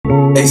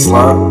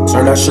Baseline,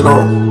 turn that shit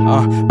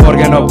on.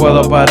 Porque no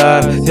puedo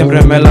parar,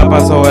 siempre me la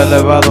paso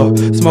elevado.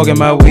 Smoking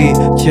my weed,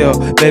 chill,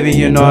 baby,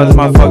 you know it's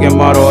my fucking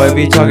motto. I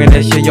be talking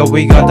that shit, yo,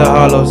 we got the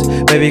hollows.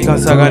 Baby, come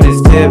suck on this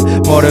tip,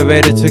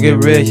 motivated to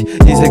get rich.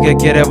 Dice que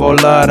quiere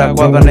volar, a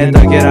cual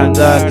planeta quiere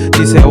andar.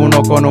 Dice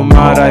uno con un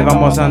mar, ahí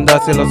vamos a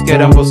andar si los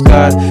quieren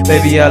buscar.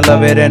 Baby, I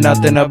love it and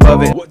nothing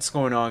above it. What's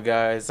going on,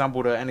 guys? I'm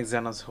Buddha and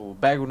Xanos,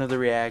 back with another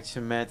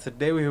reaction, man.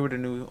 Today we're here with a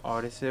new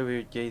artist. Today we're here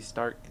with Jay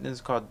Stark, and this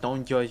is called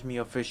Don't Judge Me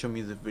official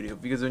music video.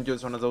 If you guys enjoy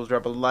one of those,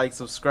 drop a like,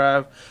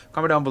 subscribe,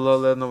 comment down below,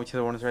 let us know what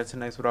you want to try to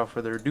next. Without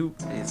further ado,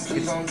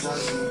 Please don't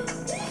judge me.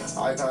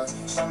 I got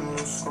some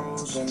loose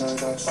screws and I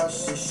got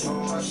trust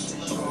issues.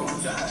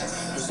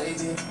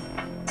 Baby,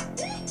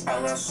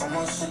 I got so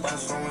much shit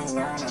that's going on.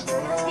 I don't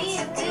know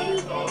what to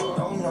do.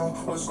 Don't know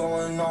what's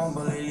going on,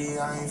 but lately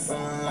I ain't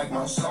feeling like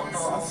myself.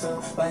 I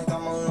feel like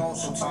I'm alone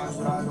sometimes,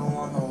 but I don't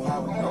want no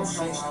help. No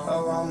snakes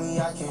around me,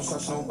 I can't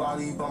trust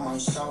nobody but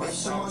myself. It's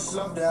so much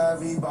love to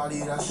everybody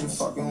that shit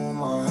fucking with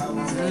my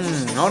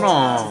health. Hold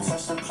on.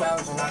 Touch the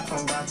clouds and I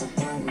come back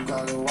again. You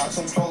gotta watch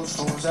them close.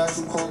 The ones that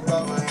you call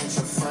brother ain't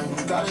your friend.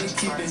 You gotta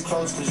keep it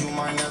close, cause you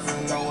might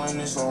never know when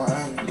it's gonna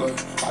end. Look,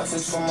 I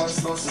take so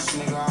much losses,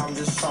 nigga, I'm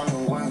just trying to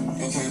win.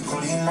 You can't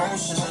put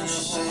emotions in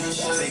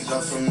this shit. Fake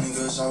love from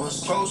niggas I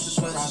was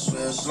closest with. I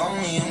swear it's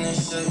lonely in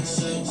this shit.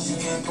 You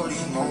can't put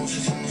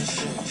emotions in this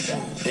shit.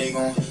 They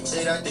gon'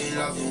 say that they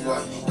love you,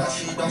 but that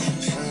shit don't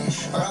make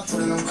sense. I got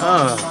put in them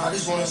comments. I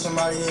just wanted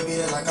somebody to be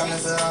there like I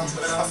never am.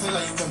 I feel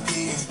like you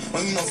competing.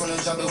 When you know from the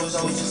jump it was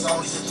always just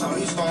always the time.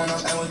 We was going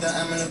up and with the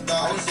M and the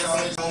thought. I was there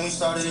from the when we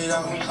started it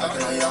out. I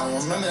can like y'all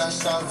remember that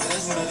start. It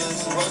is what it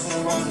is. It was what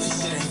it was. This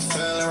shit ain't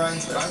feeling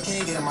right, but I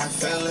can't get in my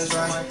feelings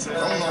right.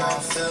 Don't know how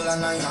I feel that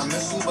night. I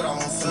miss you, but I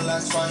won't feel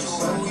that twice.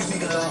 So we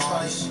make it the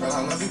hardest. Girl,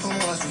 I love you, come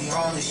on, let's be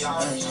honest.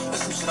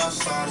 It's some shit I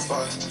started,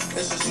 but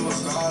it's just you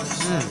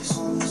regardless.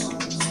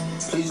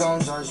 Please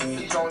don't judge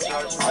me.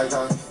 I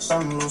got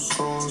some loose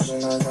screws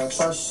and I got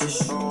trust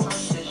issues.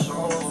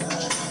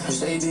 Cause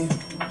baby,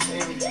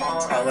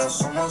 I got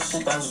so much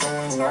shit that's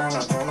going on.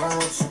 I don't know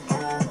what to do.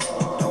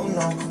 Don't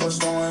know what's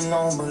going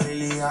on, but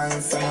lately I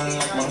ain't feeling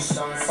like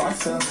myself. I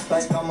feel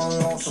like I'm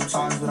alone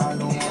sometimes, but I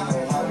don't want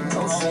no help.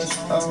 No sense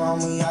around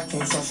me, I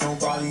can't trust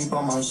nobody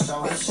but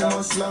myself. It's so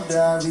much love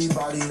to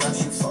everybody that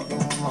you fucking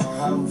with my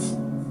health.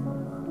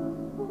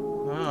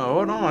 Oh,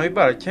 hold on, you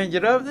better change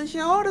it up. This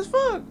shit hard as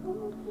fuck.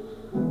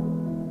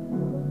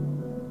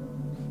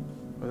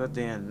 Was that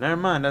the end? Never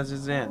mind, that's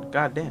just the end.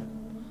 God damn.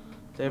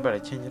 They better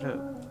change it up.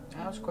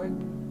 That was quick.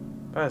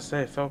 I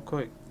say it felt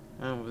quick.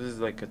 This is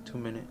like a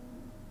 2-minute.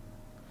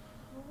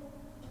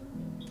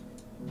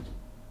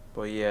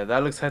 But yeah,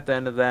 that looks like the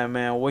end of that,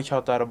 man. What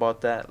y'all thought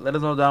about that? Let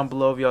us know down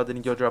below if y'all did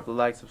enjoy. Drop a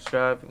like,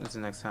 subscribe.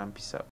 Until next time, peace out.